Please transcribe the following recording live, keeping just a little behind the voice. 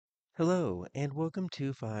Hello, and welcome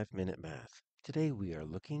to 5 Minute Math. Today we are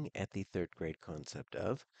looking at the third grade concept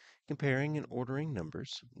of comparing and ordering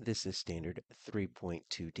numbers. This is standard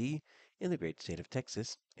 3.2D in the great state of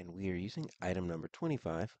Texas, and we are using item number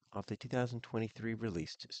 25 off the 2023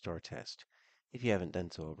 released STAAR test. If you haven't done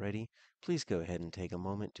so already, please go ahead and take a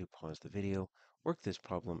moment to pause the video, work this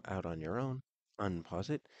problem out on your own, unpause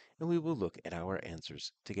it, and we will look at our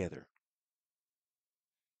answers together.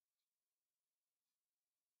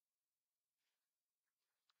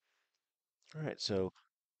 All right, so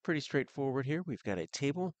pretty straightforward here. We've got a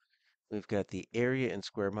table. We've got the area in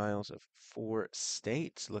square miles of 4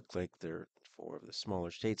 states. Look like they're 4 of the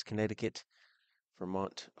smaller states: Connecticut,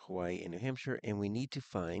 Vermont, Hawaii, and New Hampshire. And we need to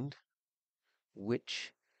find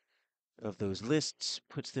which of those lists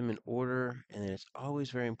puts them in order. And then it's always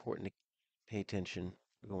very important to pay attention.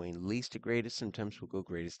 We're going least to greatest. Sometimes we'll go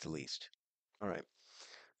greatest to least. All right.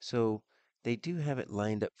 So they do have it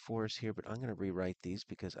lined up for us here, but I'm going to rewrite these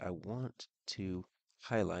because I want to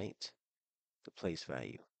highlight the place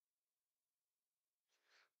value.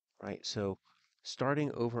 Right, so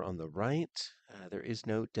starting over on the right, there is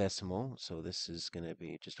no decimal, so this is going to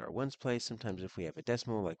be just our ones place. Sometimes if we have a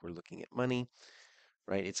decimal, like we're looking at money,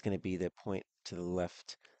 right, it's going to be the point to the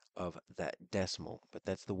left of that decimal, but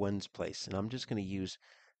that's the ones place. And I'm just going to use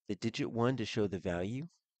the digit 1 to show the value.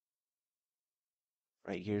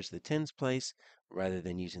 Right, here's the tens place. Rather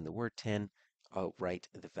than using the word 10, I'll write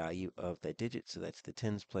the value of that digit, so that's the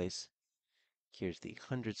tens place. Here's the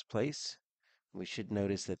hundreds place. We should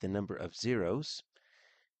notice that the number of zeros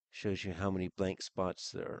shows you how many blank spots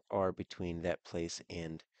there are between that place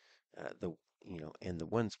and and the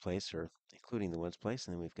ones place, or including the ones place.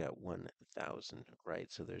 And then we've got 1,000,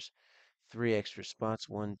 right? So there's 3 extra spots,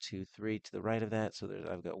 1, 2, 3 to the right of that. So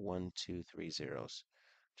I've got 1, 2, 3 zeros.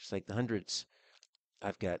 Just like the hundreds,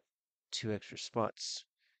 I've got 2 extra spots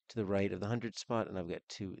to the right of the hundred spot, and I've got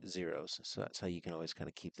 2 zeros. So that's how you can always kind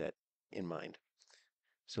of keep that in mind.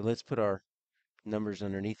 So let's put our numbers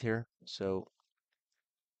underneath here. So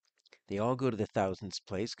they all go to the thousands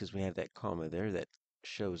place because we have that comma there that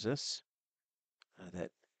shows us that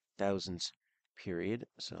thousands period.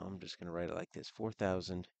 So I'm just going to write it like this: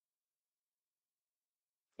 4,000,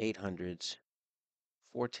 8 hundreds,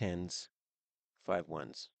 4 tens, 5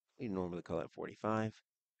 ones. We normally call that 45.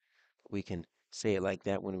 We can say it like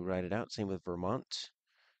that when we write it out. Same with Vermont.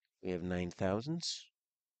 We have 9 thousands,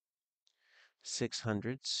 6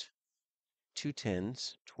 hundreds, 2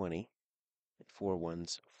 tens, 20, and 4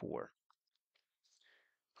 ones, 4.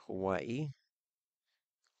 Hawaii,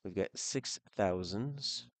 we've got 6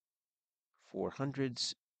 thousands, 4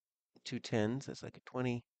 hundreds, 2 tens, that's like a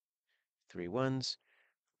 20, 3 ones.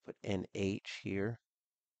 Put NH here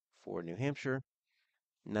for New Hampshire.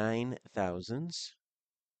 9 thousands,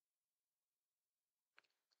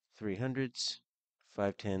 3 hundreds,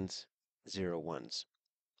 5 tens, 0 ones.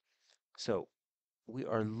 So we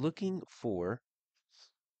are looking for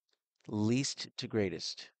least to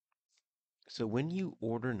greatest. So when you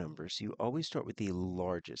order numbers, you always start with the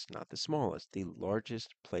largest, not the smallest, the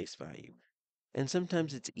largest place value. And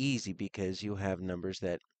sometimes it's easy because you have numbers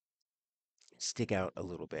that stick out a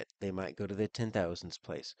little bit. They might go to the 10,000s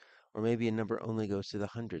place, or maybe a number only goes to the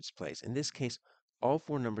hundreds place. In this case, all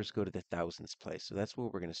 4 numbers go to the thousands place, so that's where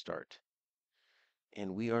we're going to start.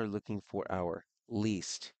 And we are looking for our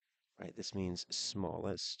least, right? This means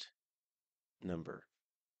smallest number.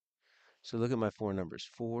 So look at my 4 numbers: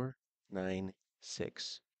 4, 9,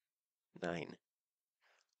 6, 9.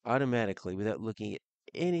 Automatically, without looking at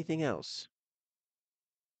anything else,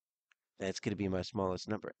 that's going to be my smallest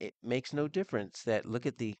number. It makes no difference that, look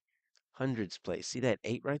at the hundreds place. See that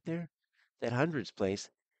 8 right there? That hundreds place,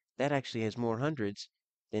 that actually has more hundreds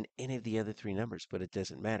than any of the other 3 numbers, but it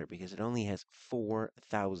doesn't matter because it only has 4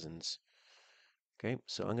 thousands. Okay,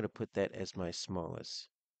 so I'm going to put that as my smallest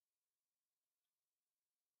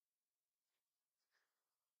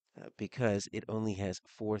because it only has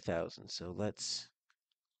 4,000. So let's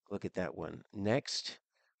look at that one. Next,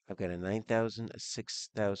 I've got a 9,000, a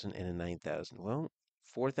 6,000, and a 9,000. Well,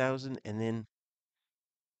 4,000 and then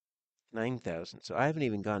 9,000. So I haven't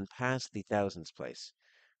even gone past the thousands place.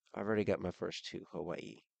 I've already got my first 2,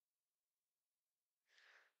 Hawaii.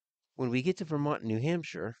 When we get to Vermont and New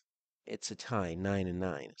Hampshire, it's a tie, 9 and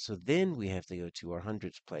 9. So then we have to go to our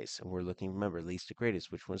hundreds place, and we're looking, remember, least to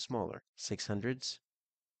greatest. Which one's smaller? 600s,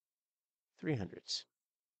 300s.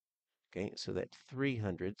 Okay, so that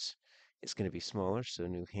 300s is going to be smaller, so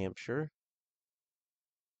New Hampshire,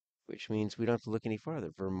 which means we don't have to look any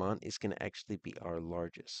farther. Vermont is going to actually be our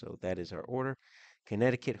largest. So that is our order: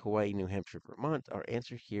 Connecticut, Hawaii, New Hampshire, Vermont. Our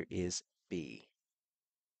answer here is B.